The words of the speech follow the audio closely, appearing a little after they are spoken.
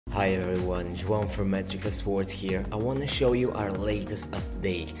Hi everyone, Juan from Metrica Sports here. I want to show you our latest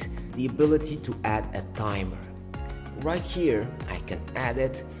update, the ability to add a timer. Right here, I can add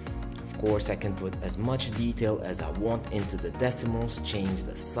it. Of course, I can put as much detail as I want into the decimals, change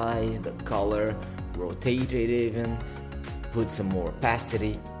the size, the color, rotate it even, put some more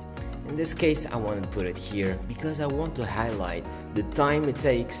opacity. In this case, I want to put it here because I want to highlight the time it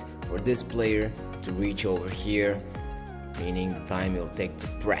takes for this player to reach over here, meaning the time it'll take to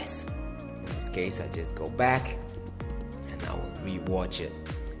press. In this case, I just go back and I will rewatch it,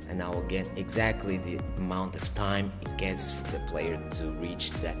 and I will get exactly the amount of time it gets for the player to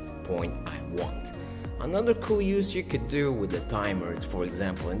reach that point I want. Another cool use you could do with the timer, for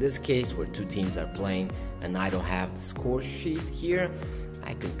example, in this case where two teams are playing and I don't have the score sheet here,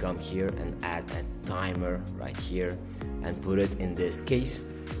 I can come here and add a timer right here and put it in this case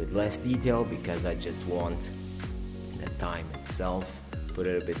with less detail because I just want the time itself, put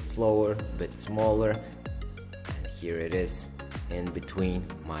it a bit slower, a bit smaller, and here it is in between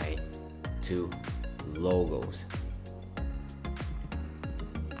my two logos.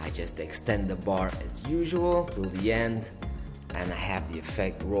 I just extend the bar as usual till the end, and I have the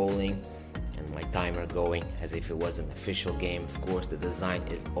effect rolling and my timer going as if it was an official game. Of course, the design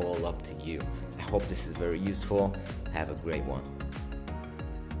is all up to you. I hope this is very useful. Have a great one.